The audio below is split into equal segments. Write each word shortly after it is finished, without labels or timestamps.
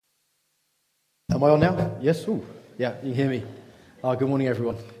Am I on now? Yes? Ooh. Yeah, you can hear me. Good morning,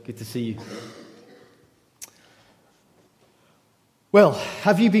 everyone. Good to see you. Well,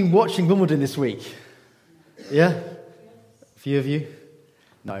 have you been watching Wimbledon this week? Yeah? A few of you?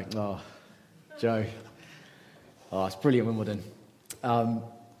 No. Oh, Joe. Oh, it's brilliant, Wimbledon.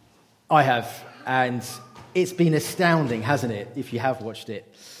 I have, and it's been astounding, hasn't it, if you have watched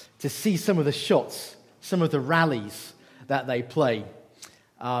it, to see some of the shots, some of the rallies that they play,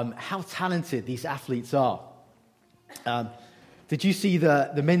 how talented these athletes are. Did you see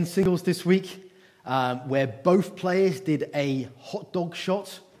the men's singles this week, where both players did a hot dog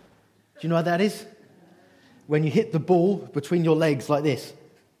shot? Do you know what that is? When you hit the ball between your legs like this.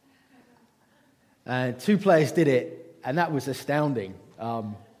 And two players did it, and that was astounding.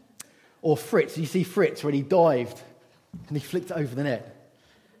 Or Fritz, you see Fritz when he dived and he flicked it over the net.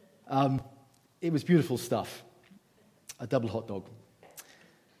 It was beautiful stuff. A double hot dog.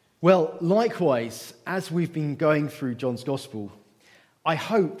 Well, likewise, as we've been going through John's Gospel, I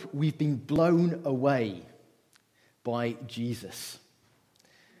hope we've been blown away by Jesus.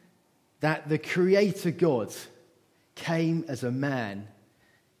 That the Creator God came as a man.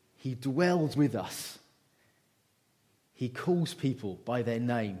 He dwells with us. He calls people by their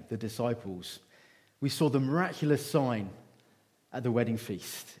name, the disciples. We saw the miraculous sign at the wedding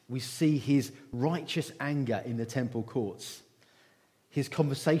feast. We see his righteous anger in the temple courts. His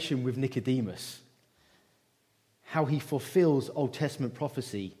conversation with Nicodemus. How he fulfills Old Testament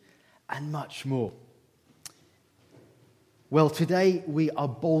prophecy, and much more. Well, today we are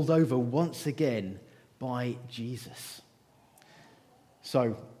bowled over once again by Jesus.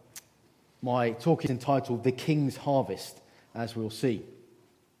 So, my talk is entitled The King's Harvest, as we'll see.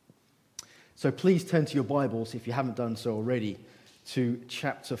 So please turn to your Bibles, if you haven't done so already, to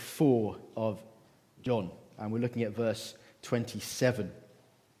chapter 4 of John. And we're looking at verse 27.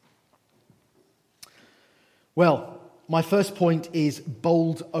 Well, my first point is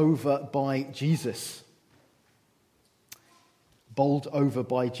bowled over by Jesus. Bowled over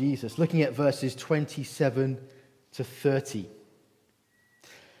by Jesus. Looking at verses 27 to 30.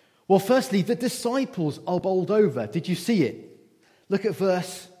 Well, firstly, the disciples are bowled over. Did you see it? Look at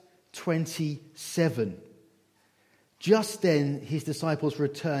verse 27. Just then his disciples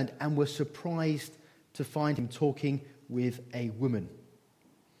returned and were surprised to find him talking with a woman.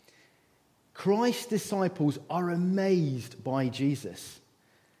 Christ's disciples are amazed by Jesus.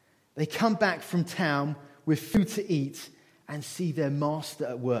 They come back from town with food to eat and see their master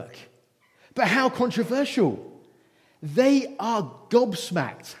at work. But how controversial! They are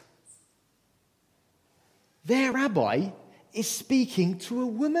gobsmacked. Their rabbi is speaking to a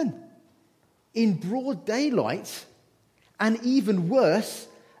woman in broad daylight, and even worse,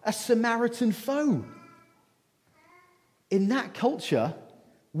 a Samaritan foe. In that culture,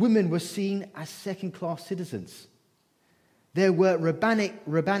 women were seen as second-class citizens. There were rabbinic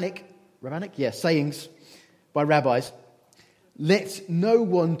sayings by rabbis. Let no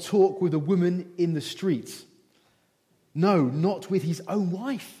one talk with a woman in the streets. No, not with his own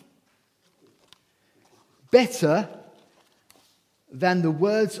wife. Better than the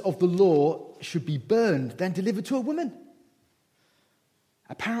words of the law should be burned than delivered to a woman.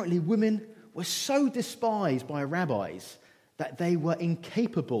 Apparently, women were so despised by rabbis that they were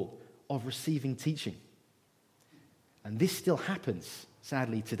incapable of receiving teaching. And this still happens,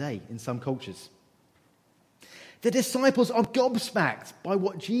 sadly, today in some cultures. The disciples are gobsmacked by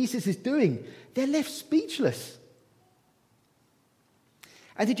what Jesus is doing. They're left speechless.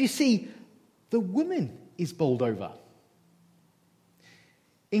 And did you see, the woman is bowled over.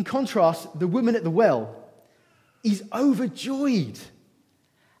 In contrast, the woman at the well is overjoyed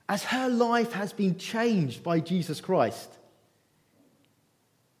as her life has been changed by Jesus Christ.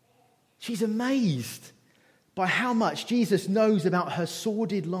 She's amazed by how much Jesus knows about her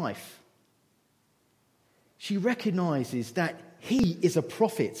sordid life. She recognizes that he is a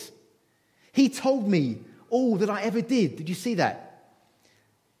prophet. He told me all that I ever did. Did you see that?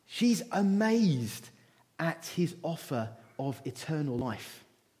 She's amazed at his offer of eternal life.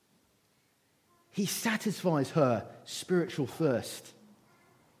 He satisfies her spiritual thirst.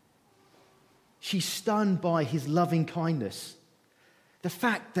 She's stunned by his loving kindness. The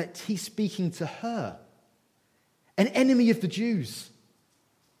fact that he's speaking to her, an enemy of the Jews.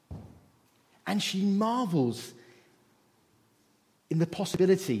 And she marvels in the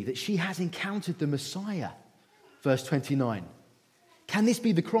possibility that she has encountered the Messiah. Verse 29. Can this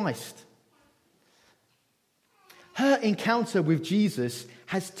be the Christ? Her encounter with Jesus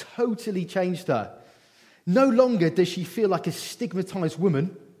has totally changed her. No longer does she feel like a stigmatized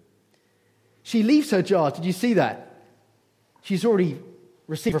woman. She leaves her jar. Did you see that? She's already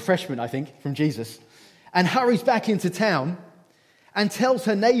receive refreshment, I think, from Jesus, and hurries back into town and tells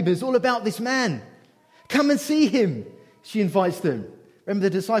her neighbours all about this man. Come and see him, she invites them. Remember the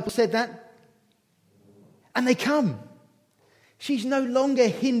disciples said that? And they come. She's no longer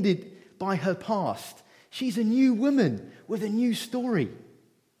hindered by her past. She's a new woman with a new story.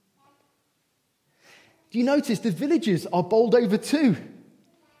 Do you notice the villagers are bowled over too?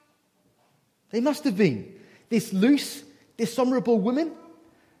 They must have been. This loose, dishonourable woman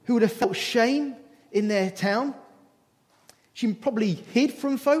who would have felt shame in their town. She probably hid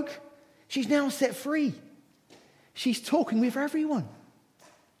from folk. She's now set free. She's talking with everyone.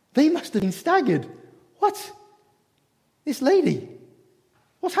 They must have been staggered. What? This lady?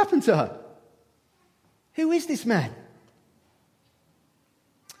 What's happened to her? Who is this man?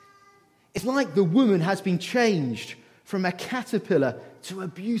 It's like the woman has been changed from a caterpillar to a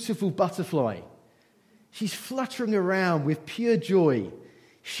beautiful butterfly. She's fluttering around with pure joy.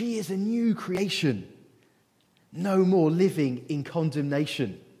 She is a new creation. No more living in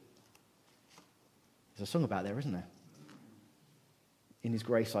condemnation. There's a song about there, isn't there? In his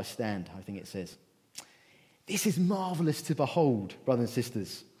grace I stand, I think it says. This is marvelous to behold, brothers and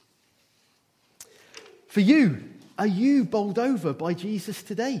sisters. For you, are you bowled over by Jesus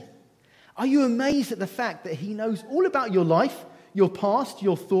today? Are you amazed at the fact that he knows all about your life, your past,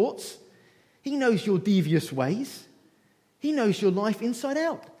 your thoughts? He knows your devious ways. He knows your life inside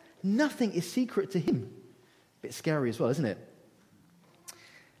out. Nothing is secret to him. A bit scary as well, isn't it?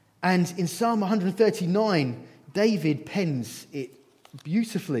 And in Psalm 139, David pens it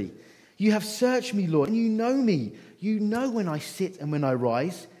beautifully. You have searched me, Lord, and you know me. You know when I sit and when I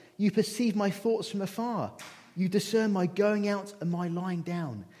rise. You perceive my thoughts from afar. You discern my going out and my lying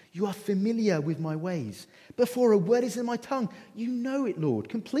down. You are familiar with my ways. Before a word is in my tongue, you know it, Lord,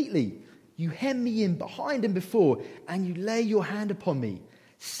 completely. You hem me in behind and before, and you lay your hand upon me.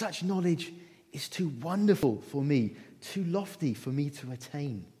 Such knowledge is too wonderful for me, too lofty for me to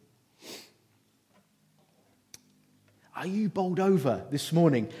attain. Are you bowled over this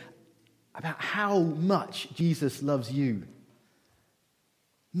morning about how much Jesus loves you?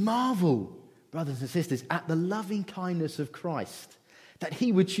 Marvel, brothers and sisters, at the loving kindness of Christ, that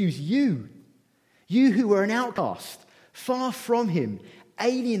he would choose you, you who were an outcast, far from him,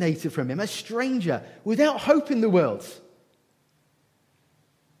 alienated from him, a stranger, without hope in the world.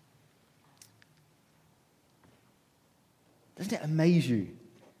 Doesn't it amaze you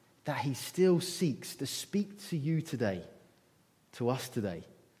that he still seeks to speak to you today, to us today,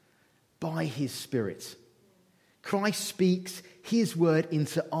 by his Spirit? Christ speaks his word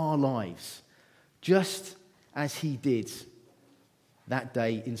into our lives, just as he did that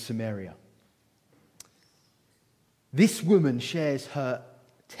day in Samaria. This woman shares her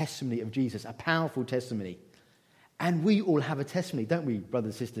testimony of Jesus, a powerful testimony. And we all have a testimony, don't we,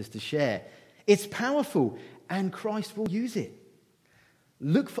 brothers and sisters, to share. It's powerful, and Christ will use it.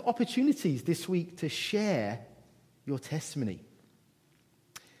 Look for opportunities this week to share your testimony.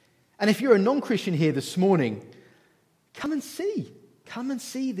 And if you're a non-Christian here this morning, come and see. Come and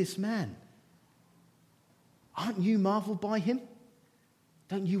see this man. Aren't you marveled by him?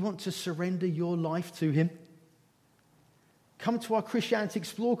 Don't you want to surrender your life to him? Come to our Christianity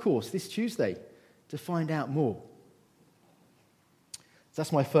Explore course this Tuesday to find out more.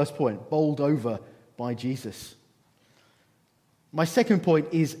 That's my first point, bowled over by Jesus. My second point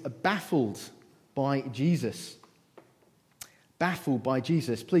is baffled by Jesus. Baffled by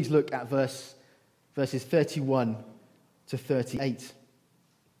Jesus. Please look at verses 31 to 38.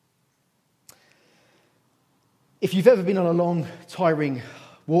 If you've ever been on a long, tiring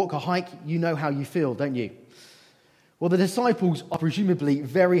walk or hike, you know how you feel, don't you? Well, the disciples are presumably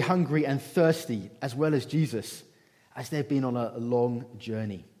very hungry and thirsty, as well as Jesus, as they've been on a long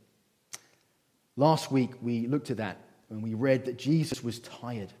journey. Last week, we looked at that when we read that Jesus was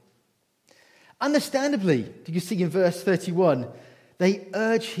tired. Understandably, did you see in verse 31, they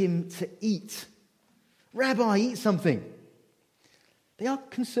urge him to eat. Rabbi, eat something. They are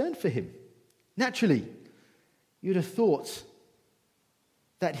concerned for him. Naturally, you'd have thought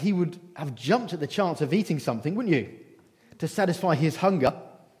that he would have jumped at the chance of eating something, wouldn't you? To satisfy his hunger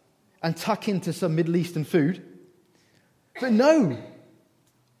and tuck into some Middle Eastern food. But no,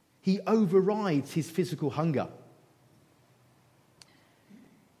 he overrides his physical hunger.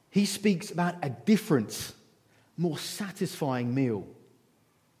 He speaks about a different, more satisfying meal.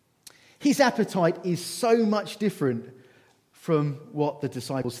 His appetite is so much different from what the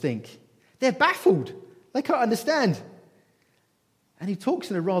disciples think. They're baffled. They can't understand. And he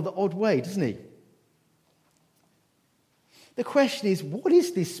talks in a rather odd way, doesn't he? The question is, what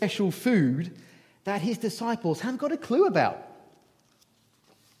is this special food that his disciples haven't got a clue about?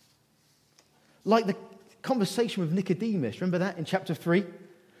 Like the conversation with Nicodemus. Remember that in chapter 3?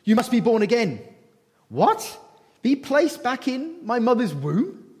 You must be born again. What? Be placed back in my mother's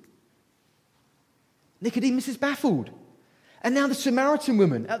womb? Nicodemus is baffled. And now the Samaritan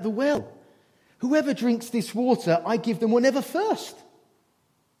woman at the well. Whoever drinks this water, I give them will never thirst.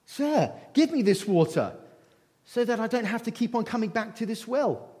 Sir, give me this water so that I don't have to keep on coming back to this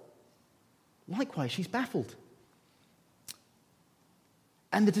well. Likewise, she's baffled.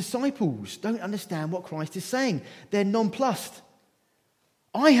 And the disciples don't understand what Christ is saying. They're nonplussed.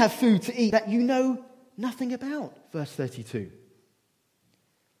 I have food to eat that you know nothing about, verse 32.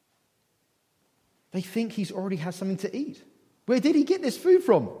 They think he's already had something to eat. Where did he get this food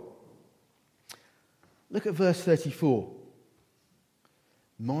from? Look at verse 34.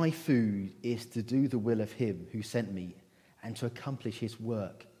 My food is to do the will of him who sent me and to accomplish his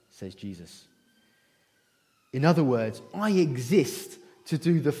work, says Jesus. In other words, I exist to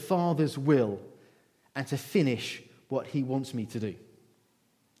do the Father's will and to finish what he wants me to do.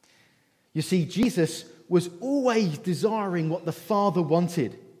 You see, Jesus was always desiring what the Father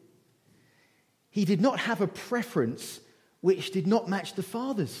wanted. He did not have a preference which did not match the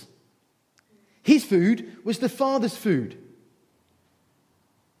Father's. His food was the Father's food.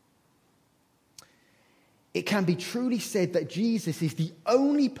 It can be truly said that Jesus is the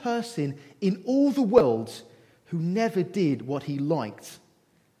only person in all the world who never did what he liked,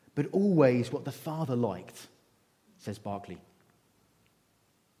 but always what the Father liked, says Barclay.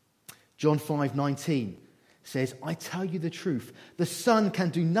 John 5:19 says, I tell you the truth, the Son can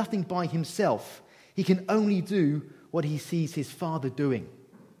do nothing by himself. He can only do what he sees his Father doing.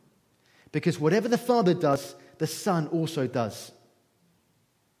 Because whatever the Father does, the Son also does.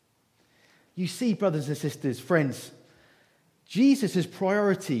 You see, brothers and sisters, friends, Jesus'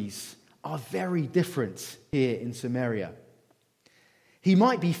 priorities are very different here in Samaria. He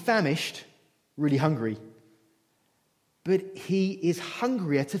might be famished, really hungry, but he is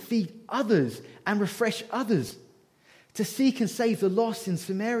hungrier to feed others and refresh others, to seek and save the lost in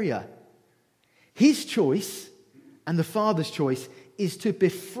Samaria. His choice and the Father's choice is to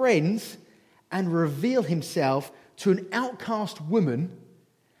befriend and reveal himself to an outcast woman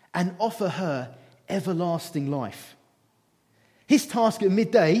and offer her everlasting life. His task at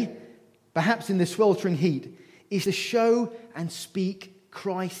midday, perhaps in the sweltering heat, is to show and speak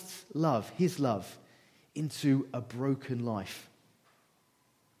Christ's love, his love, into a broken life.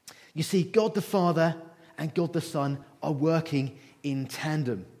 You see, God the Father and God the Son are working in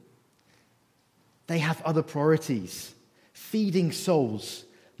tandem. They have other priorities: feeding souls,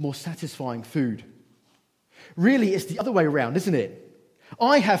 more satisfying food. Really, it's the other way around, isn't it?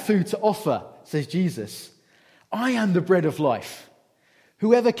 I have food to offer, says Jesus. I am the bread of life.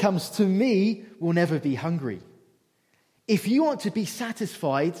 Whoever comes to me will never be hungry. If you want to be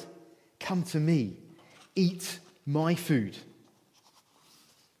satisfied, come to me. Eat my food.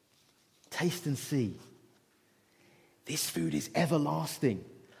 Taste and see. This food is everlasting,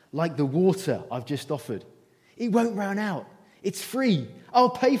 like the water I've just offered. It won't run out. It's free. I'll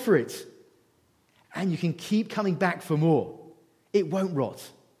pay for it. And you can keep coming back for more. It won't rot.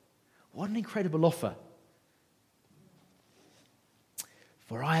 What an incredible offer.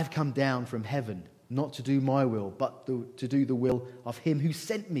 For I have come down from heaven, not to do my will, but to do the will of him who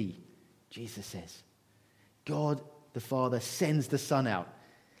sent me, Jesus says. God the Father sends the Son out,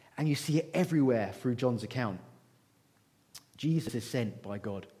 and you see it everywhere through John's account. Jesus is sent by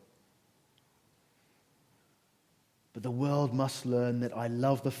God. But the world must learn that I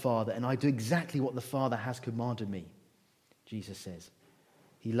love the Father, and I do exactly what the Father has commanded me, Jesus says.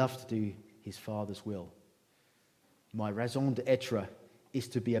 He loves to do his Father's will. My raison d'etre is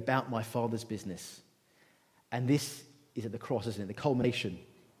to be about my Father's business. And this is at the cross, isn't it? The culmination.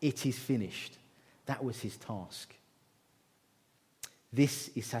 It is finished. That was his task. This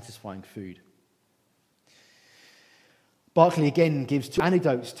is satisfying food. Barclay again gives two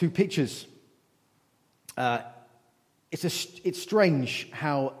anecdotes, two pictures. It's strange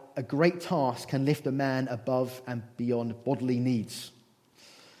how a great task can lift a man above and beyond bodily needs.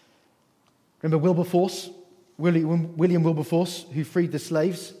 Remember Wilberforce? William Wilberforce, who freed the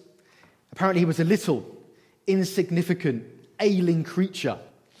slaves? Apparently he was a little, insignificant, ailing creature.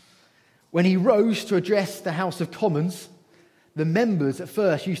 When he rose to address the House of Commons, the members at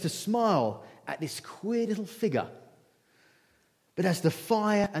first used to smile at this queer little figure. But as the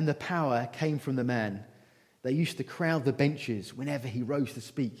fire and the power came from the man, they used to crowd the benches whenever he rose to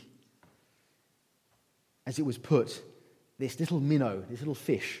speak. As it was put, this little minnow, this little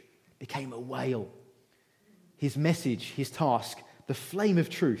fish, became a whale. His message, his task, the flame of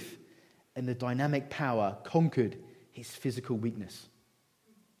truth and the dynamic power conquered his physical weakness.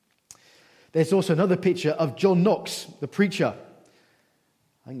 There's also another picture of John Knox, the preacher.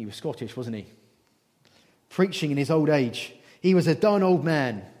 I think he was Scottish, wasn't he? Preaching in his old age. He was a done old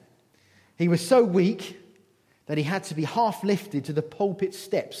man. He was so weak that he had to be half lifted to the pulpit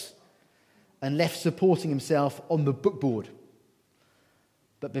steps and left supporting himself on the bookboard.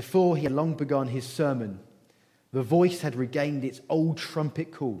 But before he had long begun his sermon, the voice had regained its old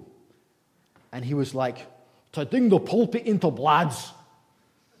trumpet call. And he was like, "To ding the pulpit into blads,"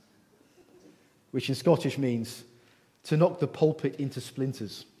 which in Scottish means to knock the pulpit into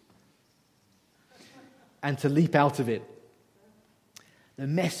splinters and to leap out of it. The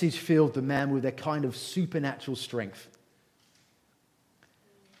message filled the man with a kind of supernatural strength.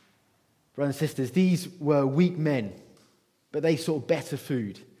 Brothers and sisters, these were weak men, but they saw better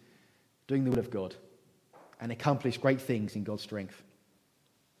food, doing the will of God, and accomplished great things in God's strength.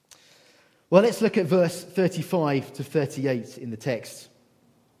 Well, let's look at verse 35 to 38 in the text.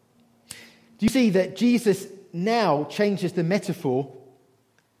 Do you see that Jesus now changes the metaphor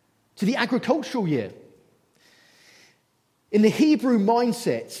to the agricultural year? In the Hebrew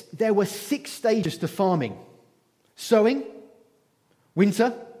mindset, there were 6 stages to farming: sowing,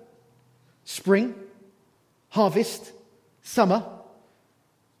 winter, spring, harvest, summer,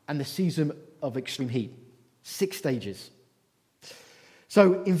 and the season of extreme heat. 6 stages.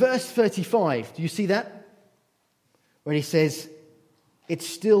 So in verse 35, do you see that? Where he says, "It's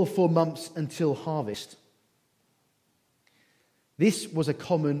still 4 months until harvest." This was a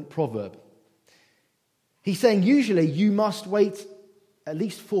common proverb. He's saying usually you must wait at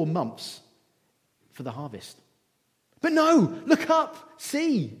least 4 months for the harvest. But no, look up,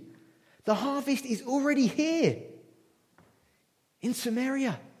 see. The harvest is already here. In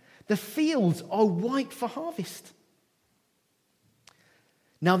Samaria, the fields are white for harvest.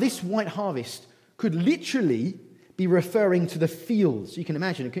 Now, this white harvest could literally be referring to the fields, you can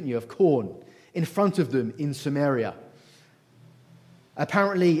imagine it, couldn't you, of corn in front of them in Samaria.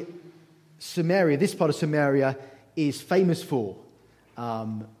 Apparently, Samaria, this part of Samaria, is famous for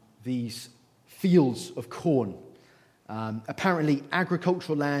these fields of corn. Apparently,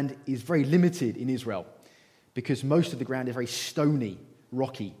 agricultural land is very limited in Israel because most of the ground is very stony,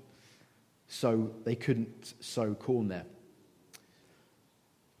 rocky, so they couldn't sow corn there.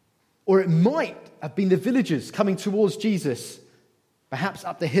 Or it might have been the villagers coming towards Jesus, perhaps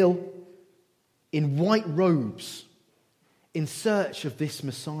up the hill, in white robes, in search of this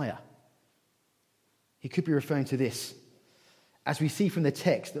Messiah. He could be referring to this. As we see from the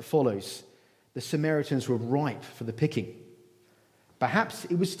text that follows, the Samaritans were ripe for the picking. Perhaps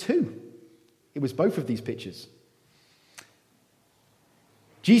it was 2. It was both of these pictures.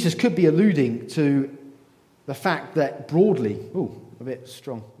 Jesus could be alluding to the fact that broadly, a bit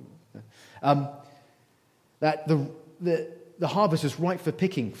strong, that the harvest is ripe for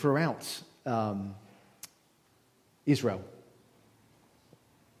picking throughout Israel.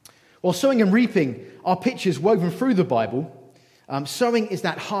 While sowing and reaping are pictures woven through the Bible, sowing is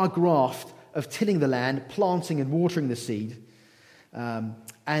that hard graft of tilling the land, planting and watering the seed,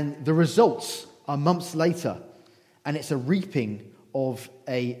 and the results are months later, and it's a reaping of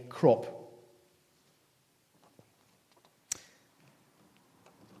a crop.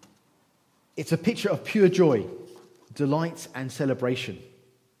 It's a picture of pure joy, delight and celebration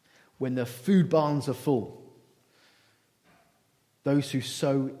when the food barns are full. Those who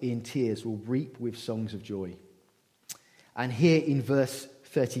sow in tears will reap with songs of joy. And here in verse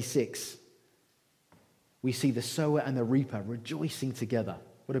 36, we see the sower and the reaper rejoicing together.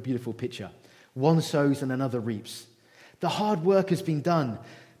 What a beautiful picture. One sows and another reaps. The hard work has been done,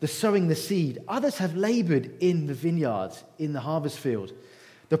 the sowing the seed. Others have labored in the vineyard, in the harvest field.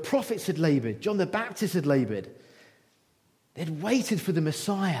 The prophets had labored. John the Baptist had labored. They'd waited for the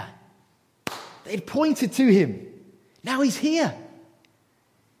Messiah. They'd pointed to him. Now he's here.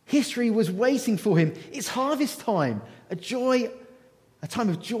 History was waiting for him. It's harvest time, a time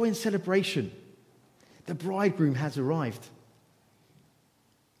of joy and celebration. The bridegroom has arrived.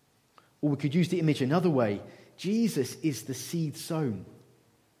 Or we could use the image another way. Jesus is the seed sown.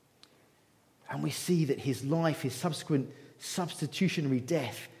 And we see that his life, his subsequent substitutionary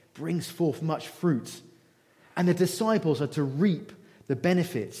death, brings forth much fruit. And the disciples are to reap the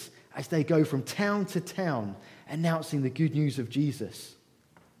benefits as they go from town to town, announcing the good news of Jesus,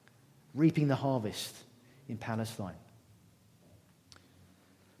 reaping the harvest in Palestine.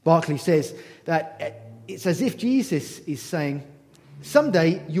 Barclay says that it's as if Jesus is saying,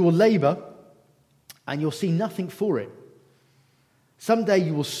 someday you will labor and you'll see nothing for it. Someday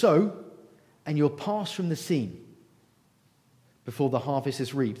you will sow and you'll pass from the scene before the harvest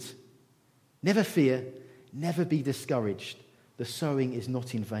is reaped. Never fear, never be discouraged. The sowing is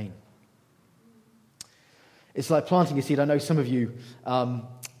not in vain. It's like planting a seed. I know some of you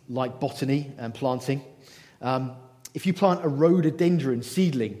like botany and planting. If you plant a rhododendron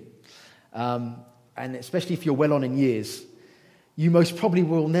seedling, and especially if you're well on in years, you most probably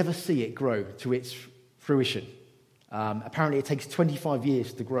will never see it grow to its fruition. Apparently it takes 25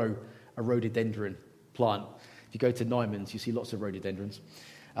 years to grow a rhododendron plant. If you go to Nyman's, you see lots of rhododendrons.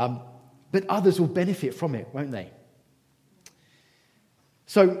 But others will benefit from it, won't they?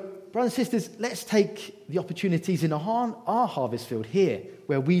 So, brothers and sisters, let's take the opportunities in our harvest field here,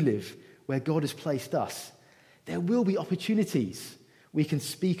 where we live, where God has placed us. There will be opportunities we can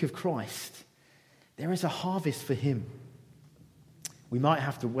speak of Christ. There is a harvest for him. We might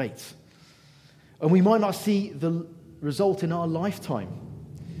have to wait. And we might not see the result in our lifetime.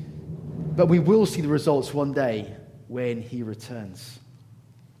 But we will see the results one day when he returns.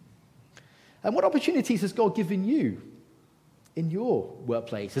 And what opportunities has God given you in your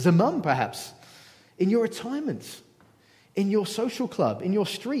workplace? As a mum, perhaps. In your retirement. In your social club. In your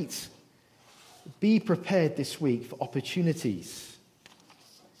street. Be prepared this week for opportunities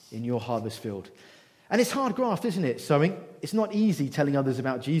in your harvest field. And it's hard graft, isn't it, sowing? It's not easy telling others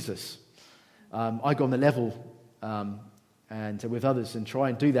about Jesus. I go on the level and with others and try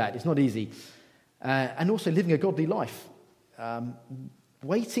and do that. It's not easy. And also living a godly life.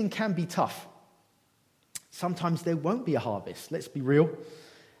 Waiting can be tough. Sometimes there won't be a harvest. Let's be real.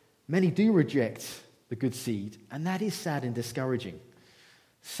 Many do reject the good seed, and that is sad and discouraging.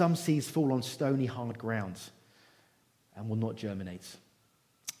 Some seeds fall on stony, hard ground and will not germinate.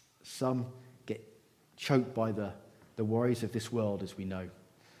 Some get choked by the worries of this world, as we know.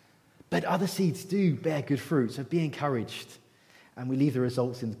 But other seeds do bear good fruit, so be encouraged. And we leave the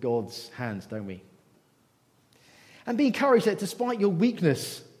results in God's hands, don't we? And be encouraged that despite your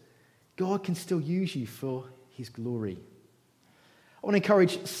weakness, God can still use you for his glory. I want to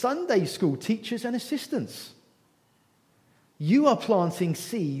encourage Sunday school teachers and assistants. You are planting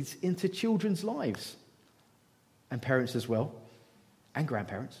seeds into children's lives. And parents as well. And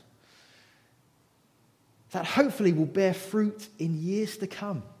grandparents. That hopefully will bear fruit in years to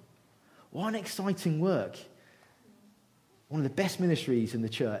come. What an exciting work. One of the best ministries in the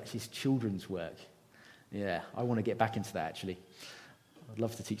church is children's work. Yeah, I want to get back into that, actually. I'd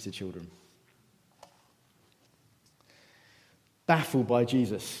love to teach the children. Baffled by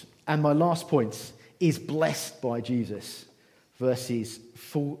Jesus. And my last point is blessed by Jesus. Verses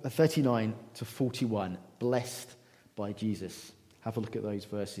 39 to 41. Blessed by Jesus. Have a look at those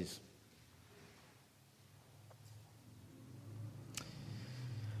verses.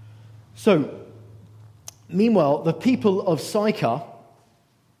 So, meanwhile, the people of Sychar,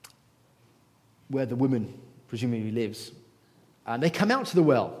 where the woman presumably lives, and they come out to the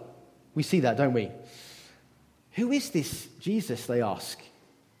well. We see that, don't we? Who is this Jesus, they ask.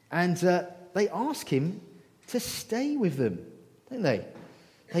 And they ask him to stay with them, don't they?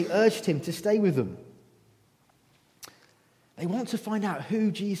 They urged him to stay with them. They want to find out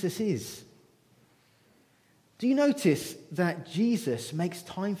who Jesus is. Do you notice that Jesus makes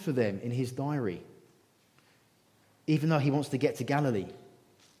time for them in his diary? Even though he wants to get to Galilee.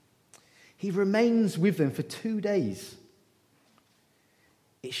 He remains with them for 2 days.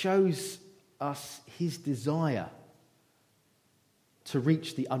 It shows us his desire to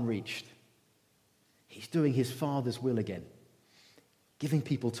reach the unreached. He's doing his Father's will again. Giving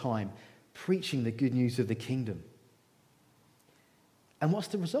people time. Preaching the good news of the kingdom. And what's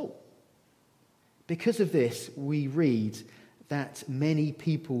the result? Because of this, we read that many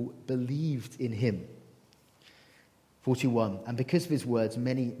people believed in him. 41. And because of his words,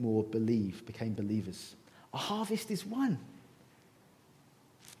 many more became believers. A harvest is won.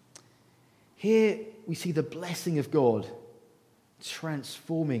 Here we see the blessing of God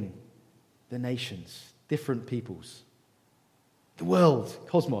transforming the nations, different peoples, the world,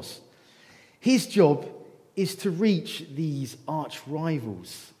 cosmos. His job is to reach these arch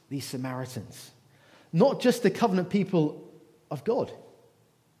rivals, these Samaritans. Not just the covenant people of God,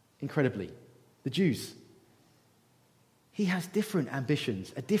 incredibly, the Jews. He has different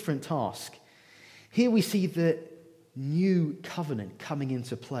ambitions, a different task. Here we see the new covenant coming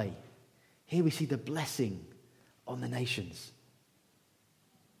into play. Here we see the blessing on the nations.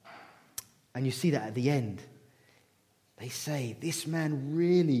 And you see that at the end. They say, this man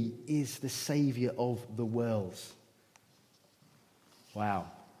really is the Savior of the world. Wow.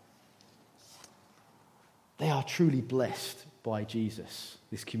 They are truly blessed by Jesus,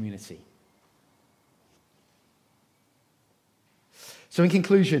 this community. So in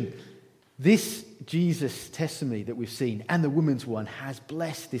conclusion, this Jesus testimony that we've seen and the woman's one has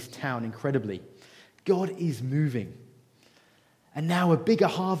blessed this town incredibly. God is moving. And now a bigger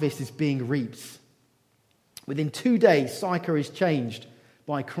harvest is being reaped. Within 2 days, Sychar is changed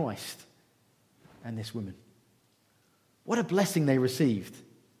by Christ and this woman. What a blessing they received.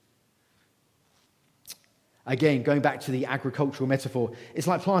 Again, going back to the agricultural metaphor, it's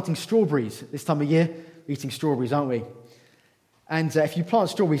like planting strawberries this time of year. We're eating strawberries, aren't we? And if you plant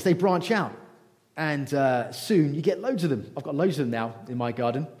strawberries, they branch out. And soon you get loads of them. I've got loads of them now in my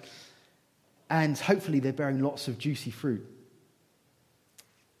garden. And hopefully they're bearing lots of juicy fruit.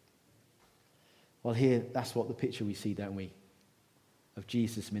 Well, here, that's what the picture we see, don't we? Of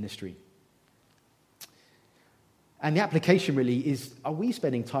Jesus' ministry. And the application really is, are we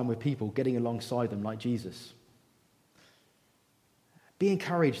spending time with people, getting alongside them like Jesus? Be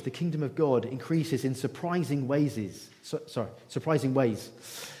encouraged, the kingdom of God increases in surprising ways. Surprising ways.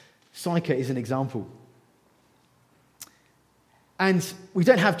 Sychar is an example. And we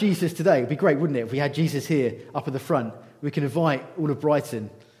don't have Jesus today. It'd be great, wouldn't it, if we had Jesus here up at the front. We can invite all of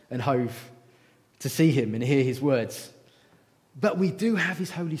Brighton and Hove to see him and hear his words. But we do have his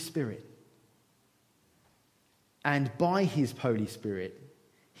Holy Spirit. And by his Holy Spirit,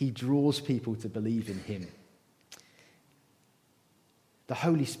 he draws people to believe in him. The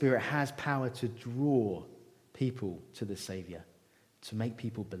Holy Spirit has power to draw people to the Saviour, to make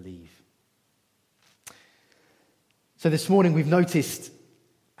people believe. So this morning we've noticed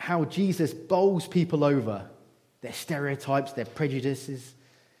how Jesus bowls people over, their stereotypes, their prejudices.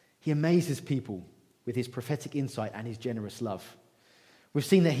 He amazes people with his prophetic insight and his generous love. We've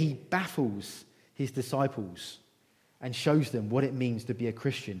seen that he baffles his disciples and shows them what it means to be a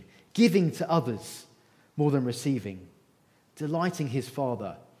Christian, giving to others more than receiving, delighting his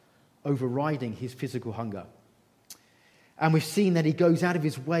Father, overriding his physical hunger. And we've seen that he goes out of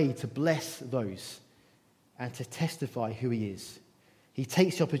his way to bless those and to testify who he is. He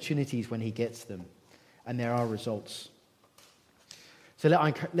takes the opportunities when he gets them, and there are results. So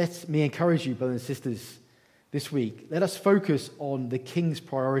let me encourage you, brothers and sisters, this week. Let us focus on the King's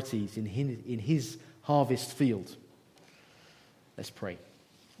priorities in his harvest field. Let's pray.